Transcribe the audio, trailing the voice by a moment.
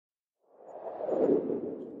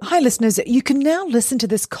Hi, listeners. You can now listen to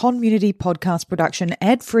this community podcast production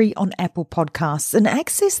ad-free on Apple Podcasts and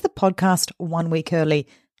access the podcast 1 week early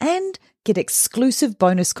and get exclusive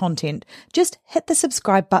bonus content. Just hit the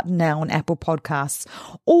subscribe button now on Apple Podcasts.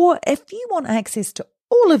 Or if you want access to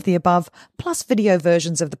all of the above, plus video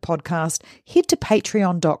versions of the podcast, head to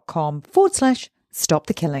patreon.com/Stop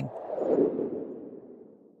the Killing.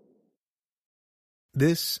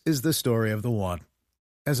 This is the story of the one.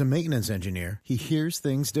 As a maintenance engineer, he hears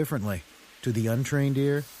things differently. To the untrained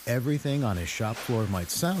ear, everything on his shop floor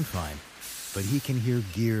might sound fine, but he can hear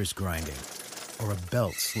gears grinding or a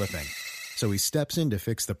belt slipping. So he steps in to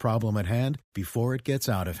fix the problem at hand before it gets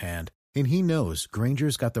out of hand. And he knows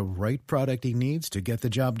Grainger's got the right product he needs to get the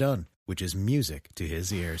job done, which is music to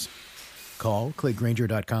his ears. Call, click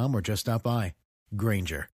Grainger.com, or just stop by.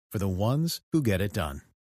 Grainger, for the ones who get it done.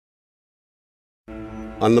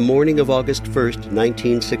 On the morning of August 1st,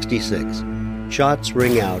 1966, shots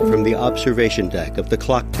ring out from the observation deck of the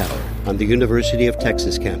clock tower on the University of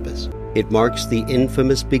Texas campus. It marks the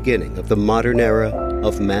infamous beginning of the modern era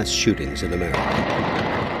of mass shootings in America.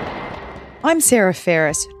 I'm Sarah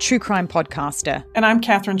Ferris, true crime podcaster. And I'm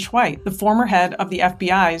Catherine Schweit, the former head of the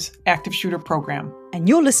FBI's active shooter program. And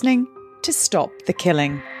you're listening to Stop the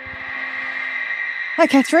Killing. Hi,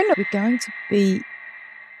 Catherine. We're going to be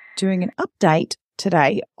doing an update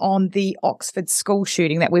today on the Oxford school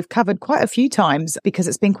shooting that we've covered quite a few times because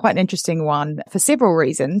it's been quite an interesting one for several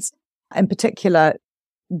reasons. In particular,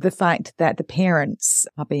 the fact that the parents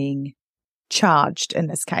are being charged in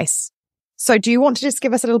this case. So do you want to just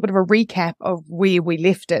give us a little bit of a recap of where we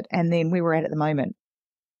left it and then where we're at the moment?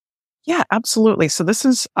 Yeah, absolutely. So this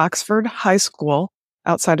is Oxford High School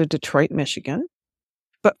outside of Detroit, Michigan.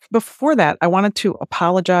 But before that, I wanted to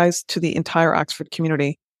apologize to the entire Oxford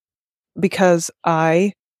community because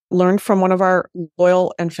I learned from one of our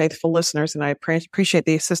loyal and faithful listeners, and I appreciate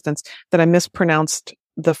the assistance, that I mispronounced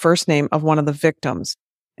the first name of one of the victims.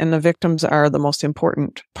 And the victims are the most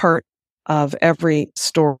important part of every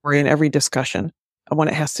story and every discussion when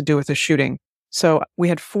it has to do with a shooting. So we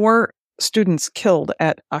had 4 students killed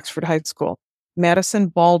at Oxford High School: Madison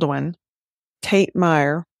Baldwin, Tate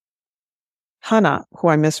Meyer, Hannah, who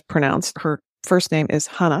I mispronounced. Her first name is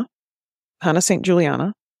Hannah St.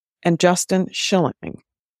 Juliana, and Justin Schilling.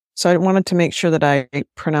 So I wanted to make sure that I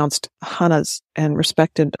pronounced Hannah's and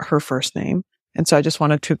respected her first name. And so I just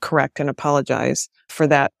wanted to correct and apologize for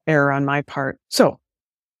that error on my part. So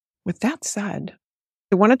with that said,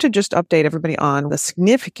 I wanted to just update everybody on the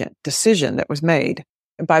significant decision that was made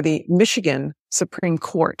by the Michigan Supreme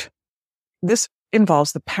Court. This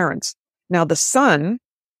involves the parents. Now, the son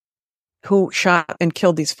who shot and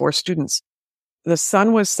killed these 4 students, the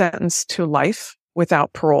son was sentenced to life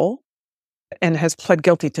without parole and has pled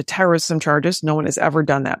guilty to terrorism charges. No one has ever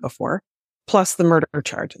done that before, plus the murder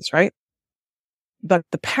charges, right? But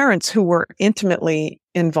the parents who were intimately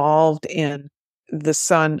involved in the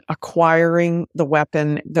son acquiring the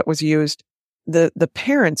weapon that was used, the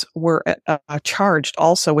parents were charged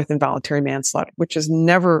also with involuntary manslaughter, which has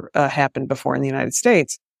never happened before in the United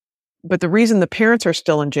States. But the reason the parents are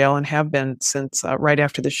still in jail and have been since right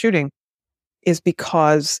after the shooting is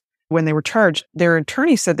because when they were charged, their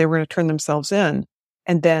attorney said they were going to turn themselves in,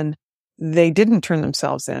 and then they didn't turn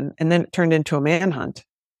themselves in, and then it turned into a manhunt.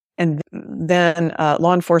 And then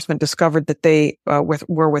law enforcement discovered that they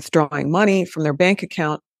were withdrawing money from their bank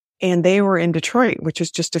account, and they were in Detroit, which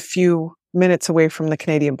is just a few minutes away from the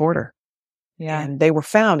Canadian border. Yeah. And they were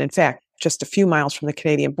found, in fact, just a few miles from the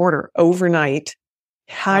Canadian border overnight,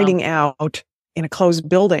 hiding out in a closed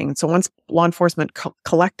building. So once law enforcement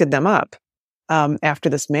collected them up after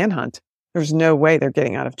this manhunt, there's no way they're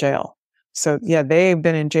getting out of jail. So yeah, they've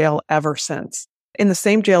been in jail ever since. In the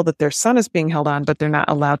same jail that their son is being held on, but they're not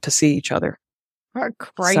allowed to see each other. What a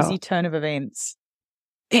crazy turn of events.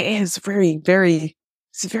 It is very, very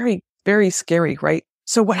scary, right?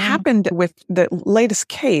 So what happened with the latest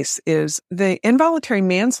case is the involuntary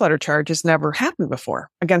manslaughter charge has never happened before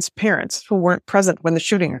against parents who weren't present when the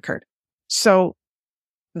shooting occurred. So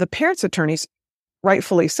the parents' attorneys,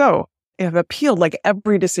 rightfully so, have appealed like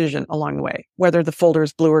every decision along the way. Whether the folder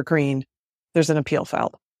is blue or green, there's an appeal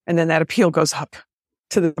filed. And then that appeal goes up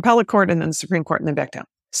to the appellate court and then the Supreme Court and then back down.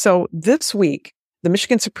 So this week, the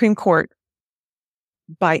Michigan Supreme Court,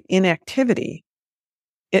 by inactivity,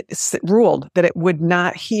 it ruled that it would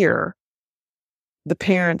not hear the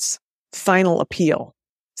parents' final appeal.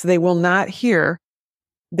 So they will not hear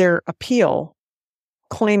their appeal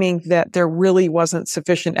claiming that there really wasn't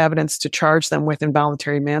sufficient evidence to charge them with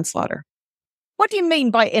involuntary manslaughter. What do you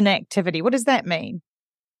mean by inactivity? What does that mean?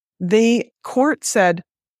 The court said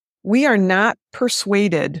we are not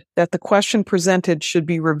persuaded that the question presented should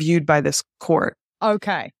be reviewed by this court.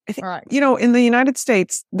 Okay. I think, All right. in the United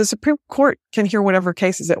States, the Supreme Court can hear whatever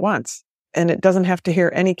cases it wants, and it doesn't have to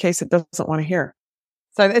hear any case it doesn't want to hear.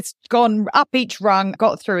 So it's gone up each rung,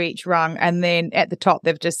 got through each rung, and then at the top,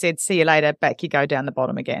 they've just said, see you later, back you go down the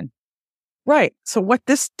bottom again. Right. So what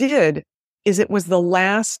this did is it was the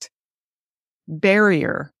last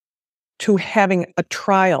barrier to having a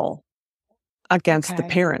trial against the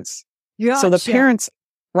parents. Yeah. So the parents,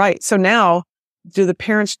 right. So now, do the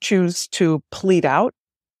parents choose to plead out?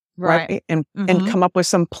 Right. And come up with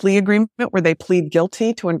some plea agreement where they plead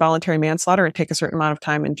guilty to involuntary manslaughter and take a certain amount of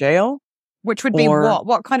time in jail? Which would be what?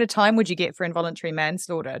 What kind of time would you get for involuntary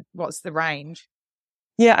manslaughter? What's the range?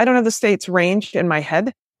 Yeah, I don't have the state's range in my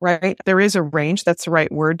head, right? There is a range. That's the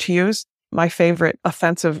right word to use. My favorite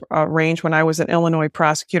offensive range when I was an Illinois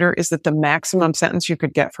prosecutor is that the maximum sentence you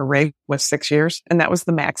could get for rape was 6 years. And that was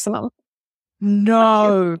the maximum.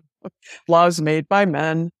 No. Laws made by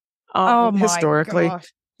men. Oh, my historically.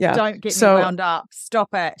 gosh. Yeah. Don't get me wound up. Stop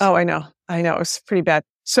it. Oh, I know. It was pretty bad.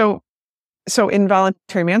 So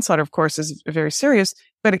involuntary manslaughter, of course, is very serious,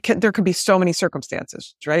 but there could be so many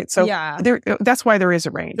circumstances, right? So that's why there is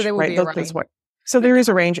a range, so there will right? Be a range. So there is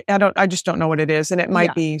a range. I just don't know what it is. And it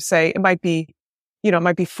might be, it might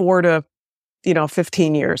be 4 to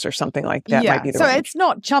 15 years or something like that. Yeah. Might be the so range. It's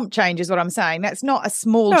not chump change is what I'm saying. That's not a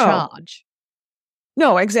small charge.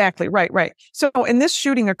 No, exactly. Right. So, and this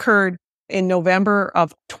shooting occurred in November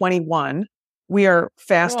of 21. We are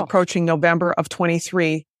fast approaching November of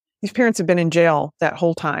 23. These parents have been in jail that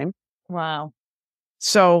whole time. Wow.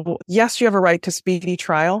 So, yes, you have a right to speedy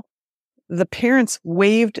trial. The parents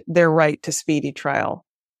waived their right to speedy trial.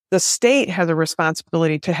 The state has a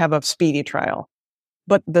responsibility to have a speedy trial,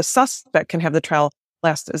 but the suspect can have the trial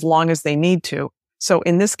last as long as they need to. So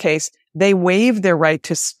in this case, they waived their right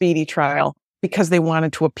to speedy trial because they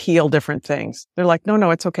wanted to appeal different things. They're like,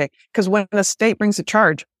 no, it's okay. Because when the state brings a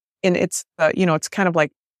charge, and it's, it's kind of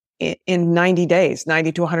like in 90 days,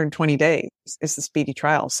 90 to 120 days is the speedy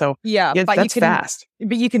trial. So but that's fast.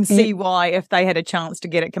 But you can see why if they had a chance to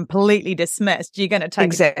get it completely dismissed, you're going to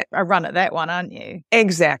take a run at that one, aren't you?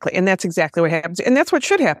 Exactly. And that's exactly what happens. And that's what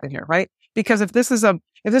should happen here, right? Because if this is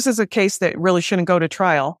a case that really shouldn't go to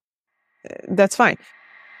trial, that's fine.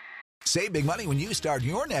 Save big money when you start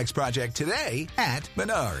your next project today at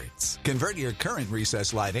Menards. Convert your current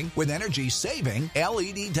recessed lighting with energy-saving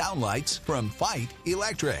LED downlights from Fight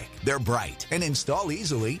Electric. They're bright and install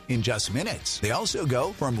easily in just minutes. They also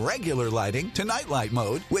go from regular lighting to nightlight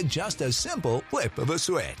mode with just a simple flip of a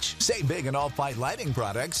switch. Save big on all Fight lighting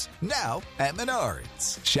products now at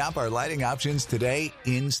Menards. Shop our lighting options today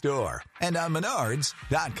in-store and on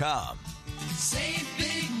Menards.com. Save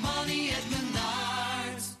big money at Menards.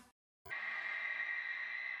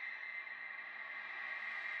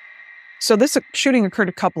 So this shooting occurred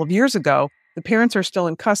a couple of years ago. The parents are still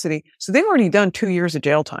in custody. So they've already done 2 years of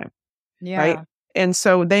jail time. Yeah. Right. And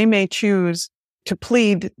so they may choose to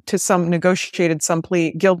plead to some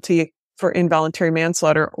plea guilty for involuntary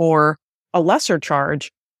manslaughter or a lesser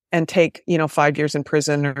charge and take, 5 years in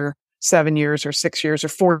prison or 7 years or 6 years or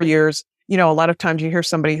 4 years. A lot of times you hear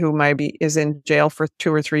somebody who is in jail for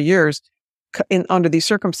 2 or 3 years under these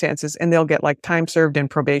circumstances, and they'll get like time served in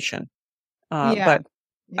probation. But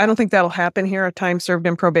I don't think that'll happen here, a time served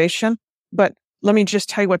in probation. But let me just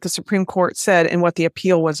tell you what the Supreme Court said and what the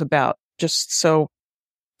appeal was about, just so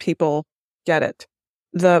people get it.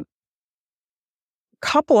 The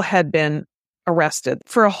couple had been arrested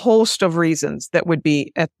for a host of reasons that would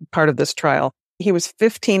be at part of this trial. He was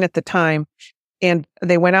 15 at the time, and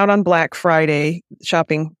they went out on Black Friday,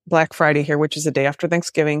 shopping Black Friday here, which is the day after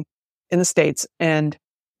Thanksgiving in the States, and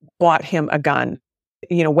bought him a gun.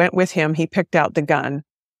 Went with him. He picked out the gun.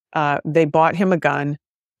 They bought him a gun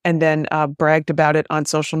and then bragged about it on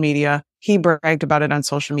social media. He bragged about it on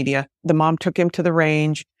social media. The mom took him to the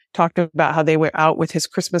range, talked about how they were out with his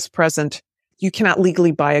Christmas present. You cannot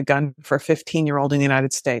legally buy a gun for a 15-year-old in the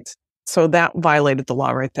United States. So that violated the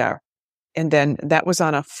law right there. And then that was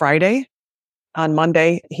on a Friday. On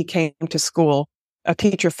Monday, he came to school. A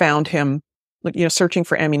teacher found him, searching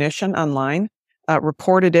for ammunition online,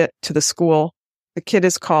 reported it to the school. The kid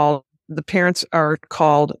is called. The parents are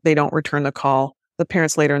called. They don't return the call. The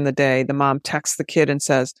parents later in the day, the mom texts the kid and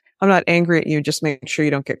says, I'm not angry at you. Just make sure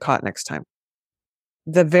you don't get caught next time.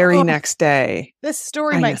 The very next day. This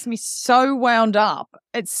story makes me so wound up.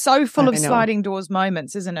 It's so full of sliding doors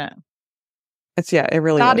moments, isn't it? It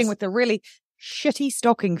really is. Starting with the really shitty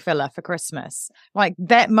stocking filler for Christmas. Like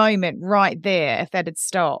that moment right there, if that had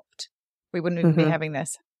stopped, we wouldn't even be having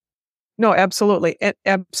this. No, absolutely.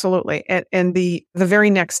 Absolutely. And the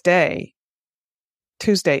very next day,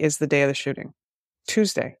 Tuesday, is the day of the shooting.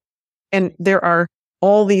 Tuesday. And there are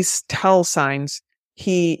all these tell signs.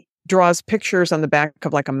 He draws pictures on the back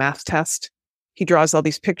of like a math test. He draws all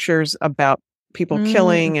these pictures about people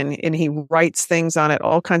killing, and he writes things on it,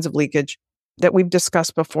 all kinds of leakage that we've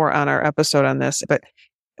discussed before on our episode on this. But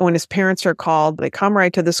when his parents are called, they come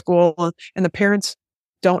right to the school, and the parents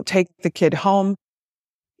don't take the kid home,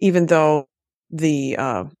 even though the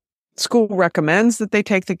school recommends that they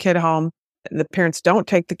take the kid home. The parents don't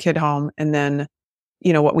take the kid home. And then,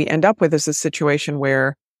 what we end up with is a situation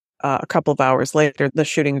where a couple of hours later, the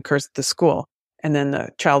shooting occurs at the school. And then the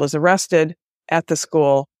child is arrested at the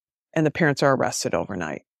school, and the parents are arrested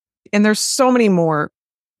overnight. And there's so many more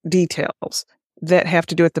details that have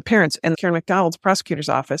to do with the parents. And Karen McDonald's prosecutor's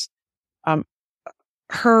office,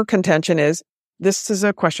 her contention is this is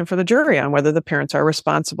a question for the jury on whether the parents are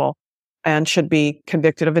responsible and should be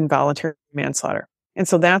convicted of involuntary manslaughter. And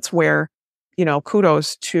so that's where,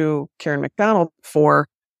 kudos to Karen McDonald for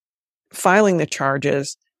filing the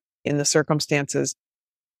charges in the circumstances,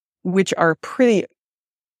 which are pretty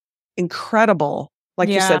incredible. Like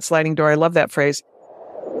you said, sliding door. I love that phrase.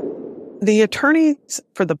 The attorneys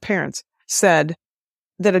for the parents said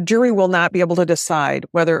that a jury will not be able to decide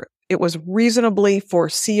whether it was reasonably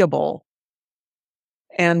foreseeable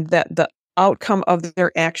and that the outcome of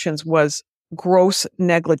their actions was gross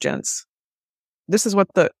negligence. This is what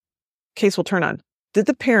the case will turn on. Did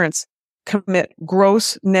the parents commit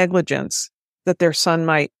gross negligence that their son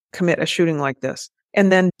might commit a shooting like this?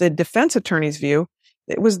 And then the defense attorney's view,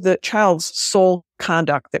 it was the child's sole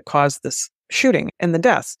conduct that caused this shooting and the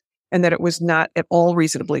deaths, and that it was not at all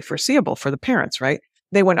reasonably foreseeable for the parents, right?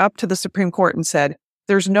 They went up to the Supreme Court and said,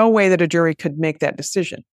 there's no way that a jury could make that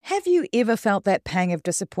decision. Have you ever felt that pang of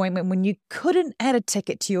disappointment when you couldn't add a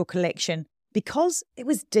ticket to your collection because it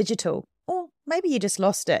was digital? Or maybe you just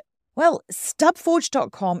lost it. Well,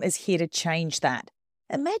 StubForge.com is here to change that.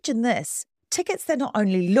 Imagine this, tickets that not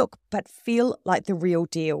only look but feel like the real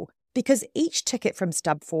deal, because each ticket from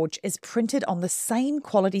StubForge is printed on the same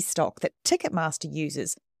quality stock that Ticketmaster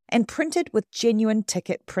uses and printed with genuine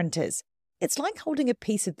ticket printers. It's like holding a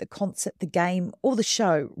piece of the concert, the game, or the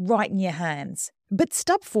show right in your hands. But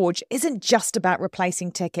StubForge isn't just about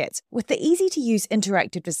replacing tickets. With the easy-to-use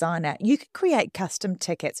interactive designer, you can create custom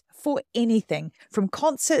tickets for anything, from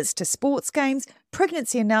concerts to sports games,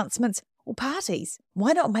 pregnancy announcements, or parties.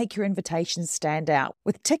 Why not make your invitations stand out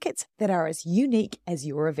with tickets that are as unique as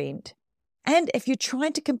your event? And if you're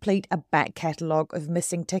trying to complete a back catalogue of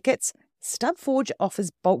missing tickets, StubForge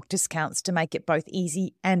offers bulk discounts to make it both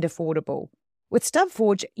easy and affordable. With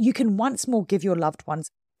StubForge, you can once more give your loved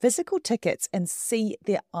ones physical tickets and see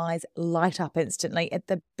their eyes light up instantly at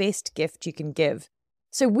the best gift you can give.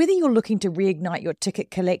 So whether you're looking to reignite your ticket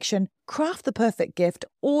collection, craft the perfect gift,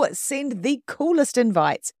 or send the coolest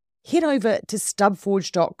invites, head over to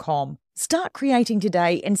StubForge.com. Start creating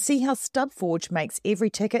today and see how StubForge makes every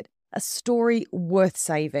ticket a story worth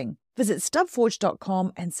saving. Visit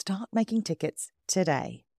StubForge.com and start making tickets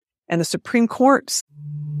today. And the Supreme Court.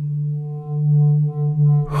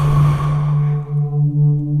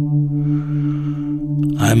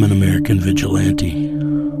 I'm an American vigilante.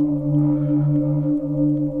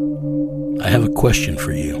 I have a question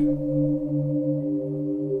for you.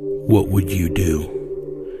 What would you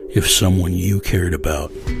do if someone you cared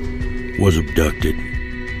about was abducted,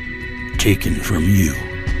 taken from you?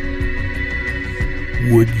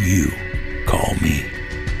 Would you call me?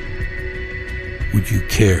 Would you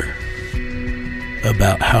care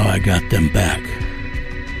about how I got them back?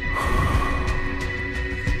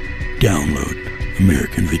 Download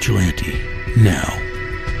American Vigilante now.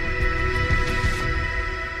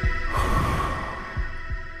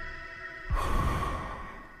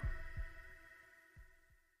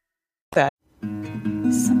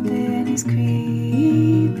 Something is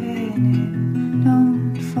creeping in,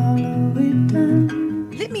 don't follow it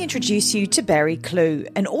down. Let me introduce you to Barry Clue,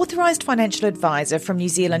 an authorised financial advisor from New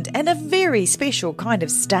Zealand and a very special kind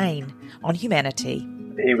of stain on humanity.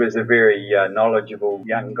 He was a very knowledgeable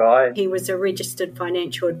young guy. He was a registered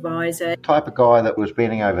financial advisor. Type of guy that was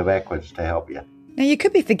bending over backwards to help you. Now, you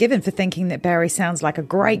could be forgiven for thinking that Barry sounds like a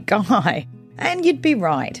great guy, and you'd be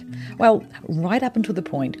right. Well, right up until the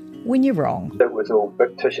point when you're wrong. It was all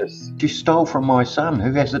fictitious. You stole from my son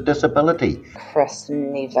who has a disability. Chris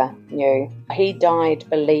never knew. He died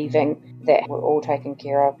believing that we're all taken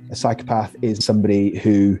care of. A psychopath is somebody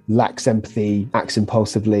who lacks empathy, acts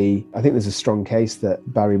impulsively. I think there's a strong case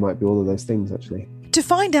that Barry might be all of those things, actually. To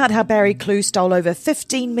find out how Barry Clue stole over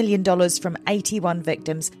 $15 million from 81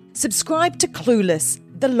 victims, subscribe to Clueless,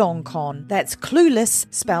 the long con. That's clueless,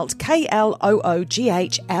 spelt Klooghless.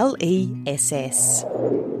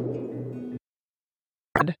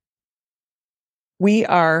 We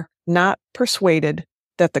are not persuaded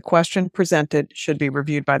that the question presented should be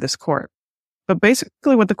reviewed by this court. But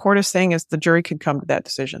basically what the court is saying is the jury could come to that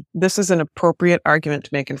decision. This is an appropriate argument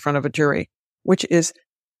to make in front of a jury, which is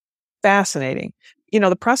fascinating.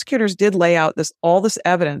 The prosecutors did lay out all this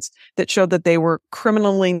evidence that showed that they were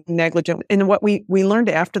criminally negligent. And what we learned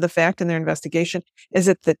after the fact in their investigation is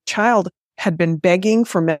that the child had been begging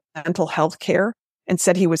for mental health care and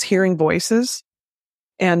said he was hearing voices,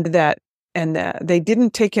 and that they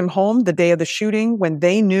didn't take him home the day of the shooting when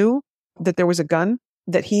they knew that there was a gun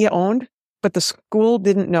that he owned, but the school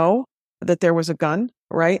didn't know that there was a gun,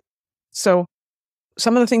 right? So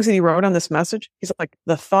some of the things that he wrote on this message, he's like,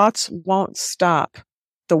 the thoughts won't stop.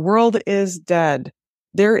 The world is dead.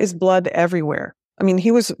 There is blood everywhere. I mean,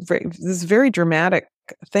 this very dramatic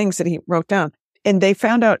things that he wrote down. And they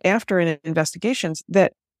found out after in investigations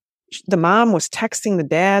that the mom was texting the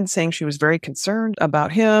dad saying she was very concerned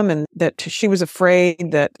about him and that she was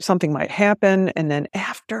afraid that something might happen. And then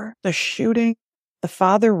after the shooting, the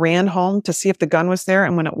father ran home to see if the gun was there.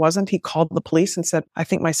 And when it wasn't, he called the police and said, I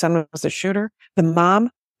think my son was the shooter. The mom,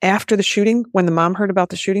 after the shooting, when the mom heard about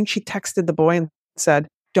the shooting, she texted the boy and said,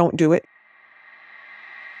 don't do it.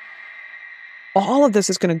 All of this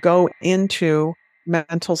is going to go into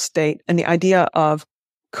mental state and the idea of,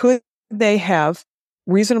 could they have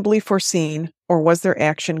reasonably foreseen, or was their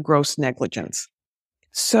action gross negligence?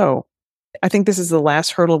 So I think this is the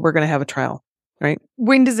last hurdle. We're going to have a trial, right?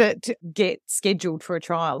 When does it get scheduled for a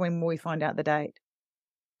trial? When will we find out the date?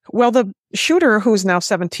 Well, the shooter, who's now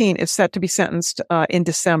 17, is set to be sentenced in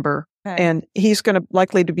December. Okay. And he's going to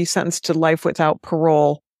likely to be sentenced to life without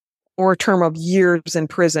parole or a term of years in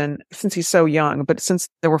prison since he's so young. But since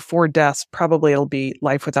there were 4 deaths, probably it'll be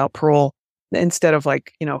life without parole instead of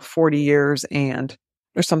 40 years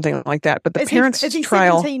or something like that. But the parents' is he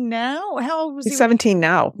trial. 17 now? How old was he? He's 17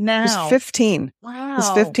 now. Now. He's 15. Wow. He's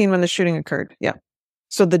 15 when the shooting occurred. Yeah.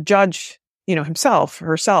 So the judge, herself,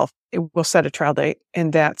 it will set a trial date,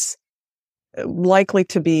 and that's likely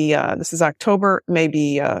to be, this is October,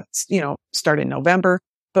 maybe, start in November,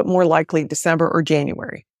 but more likely December or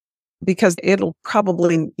January, because it'll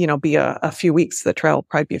probably, be a few weeks. The trial will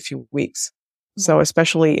probably be a few weeks. So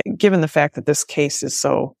especially given the fact that this case is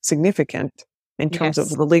so significant in terms of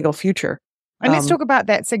the legal future. And let's talk about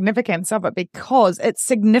that significance of it, because it's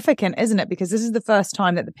significant, isn't it? Because this is the first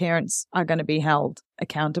time that the parents are going to be held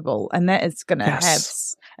accountable, and that is going to have,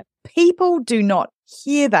 people do not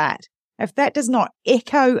hear that. If that does not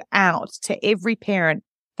echo out to every parent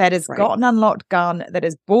that has got an unlocked gun, that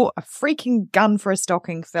has bought a freaking gun for a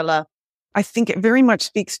stocking filler. I think it very much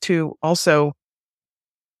speaks to also,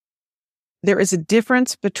 there is a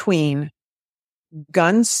difference between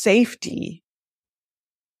gun safety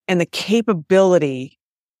and the capability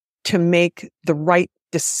to make the right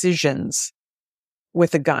decisions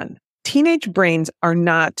with a gun. Teenage brains are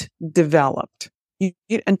not developed.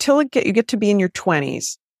 Until you get to be in your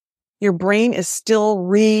 20s, your brain is still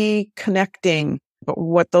reconnecting. But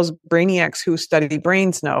what those brainiacs who study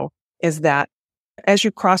brains know is that as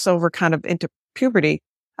you cross over kind of into puberty,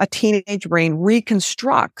 a teenage brain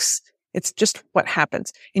reconstructs. It's just what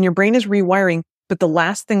happens. And your brain is rewiring, but the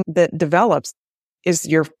last thing that develops is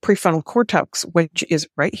your prefrontal cortex, which is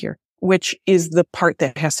right here, which is the part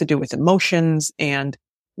that has to do with emotions and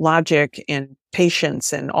logic and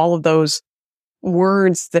patience and all of those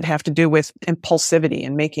words that have to do with impulsivity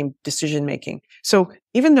and decision making. So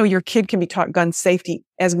even though your kid can be taught gun safety,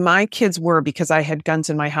 as my kids were, because I had guns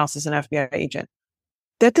in my house as an FBI agent,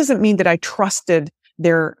 that doesn't mean that I trusted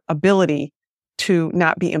their ability to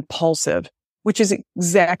not be impulsive, which is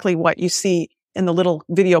exactly what you see in the little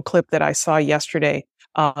video clip that I saw yesterday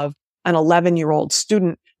of an 11-year-old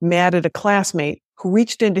student mad at a classmate who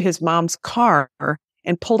reached into his mom's car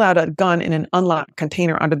and pulled out a gun in an unlocked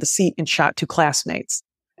container under the seat and shot 2 classmates.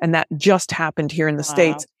 And that just happened here in the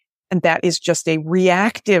States. And that is just a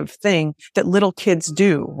reactive thing that little kids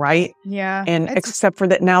do, right? Yeah. And except for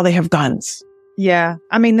that now they have guns. Yeah.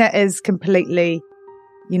 I mean, that is completely,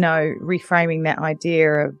 reframing that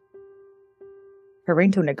idea of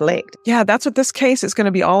parental neglect. Yeah, that's what this case is going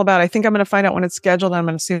to be all about. I think I'm going to find out when it's scheduled. I'm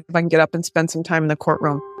going to see if I can get up and spend some time in the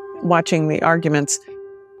courtroom watching the arguments.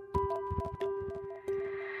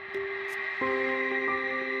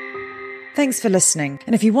 Thanks for listening.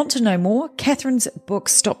 And if you want to know more, Catherine's book,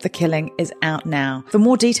 Stop the Killing, is out now. For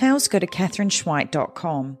more details, go to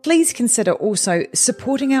catherineschweit.com. Please consider also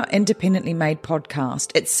supporting our independently made podcast.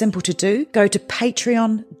 It's simple to do. Go to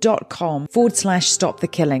patreon.com/Stop the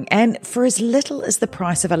Killing. And for as little as the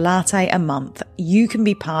price of a latte a month, you can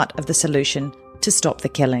be part of the solution to stop the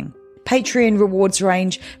killing. Patreon rewards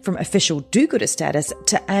range from official do-gooder status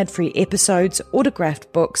to ad-free episodes,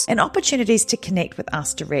 autographed books, and opportunities to connect with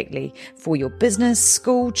us directly for your business,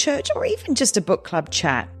 school, church, or even just a book club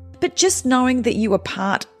chat. But just knowing that you are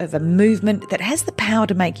part of a movement that has the power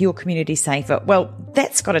to make your community safer, well,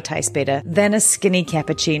 that's got to taste better than a skinny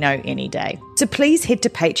cappuccino any day. So please head to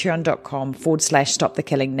patreon.com/Stop the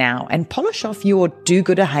Killing now and polish off your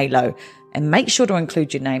do-gooder halo and make sure to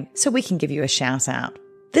include your name so we can give you a shout out.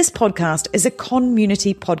 This podcast is a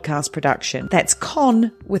community podcast production. That's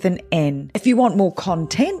con with an N. If you want more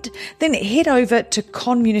content, then head over to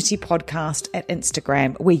Community Podcast at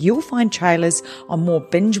Instagram, where you'll find trailers on more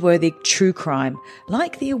binge-worthy true crime,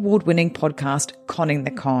 like the award-winning podcast Conning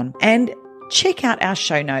the Con. And check out our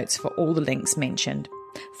show notes for all the links mentioned.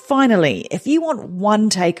 Finally, if you want one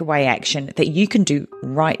takeaway action that you can do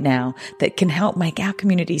right now that can help make our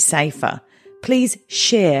community safer, please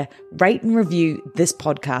share, rate and review this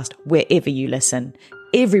podcast wherever you listen.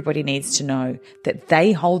 Everybody needs to know that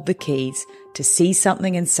they hold the keys to see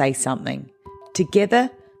something and say something.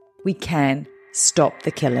 Together, we can stop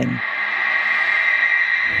the killing.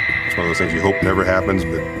 It's one of those things you hope never happens,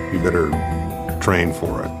 but you better train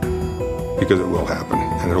for it, because it will happen,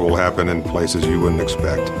 and it will happen in places you wouldn't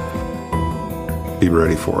expect. Be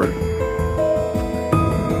ready for it.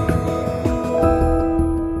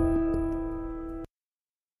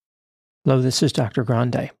 Hello, this is Dr.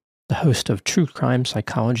 Grande, the host of True Crime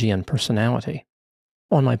Psychology and Personality.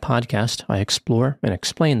 On my podcast, I explore and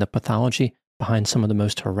explain the pathology behind some of the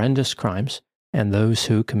most horrendous crimes and those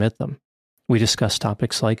who commit them. We discuss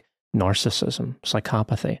topics like narcissism,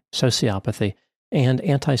 psychopathy, sociopathy, and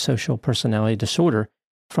antisocial personality disorder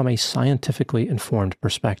from a scientifically informed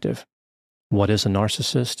perspective. What is a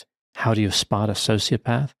narcissist? How do you spot a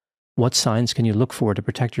sociopath? What signs can you look for to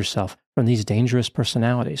protect yourself from these dangerous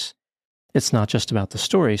personalities? It's not just about the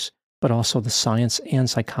stories, but also the science and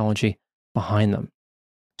psychology behind them.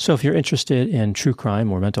 So if you're interested in true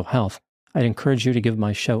crime or mental health, I'd encourage you to give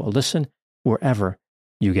my show a listen wherever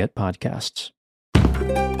you get podcasts.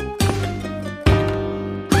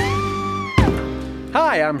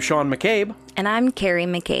 Hi, I'm Sean McCabe. And I'm Carrie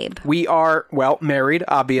McCabe. We are, well, married,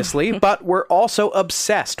 obviously, but we're also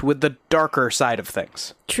obsessed with the darker side of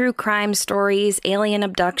things. True crime stories, alien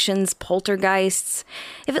abductions, poltergeists.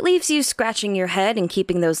 If it leaves you scratching your head and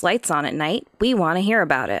keeping those lights on at night, we want to hear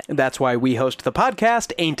about it. That's why we host the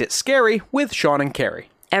podcast, Ain't It Scary, with Sean and Carrie.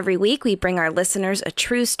 Every week, we bring our listeners a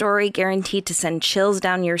true story guaranteed to send chills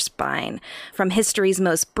down your spine. From history's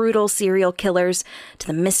most brutal serial killers to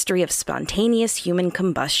the mystery of spontaneous human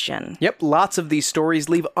combustion. Yep, lots of these stories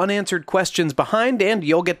leave unanswered questions behind, and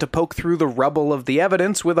you'll get to poke through the rubble of the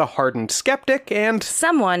evidence with a hardened skeptic and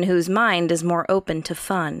someone whose mind is more open to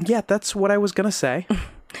fun. Yeah, that's what I was gonna say.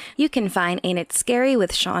 You can find Ain't It Scary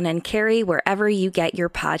with Sean and Carrie wherever you get your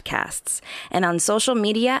podcasts, and on social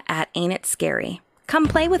media at Ain't It Scary. Come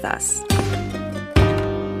play with us.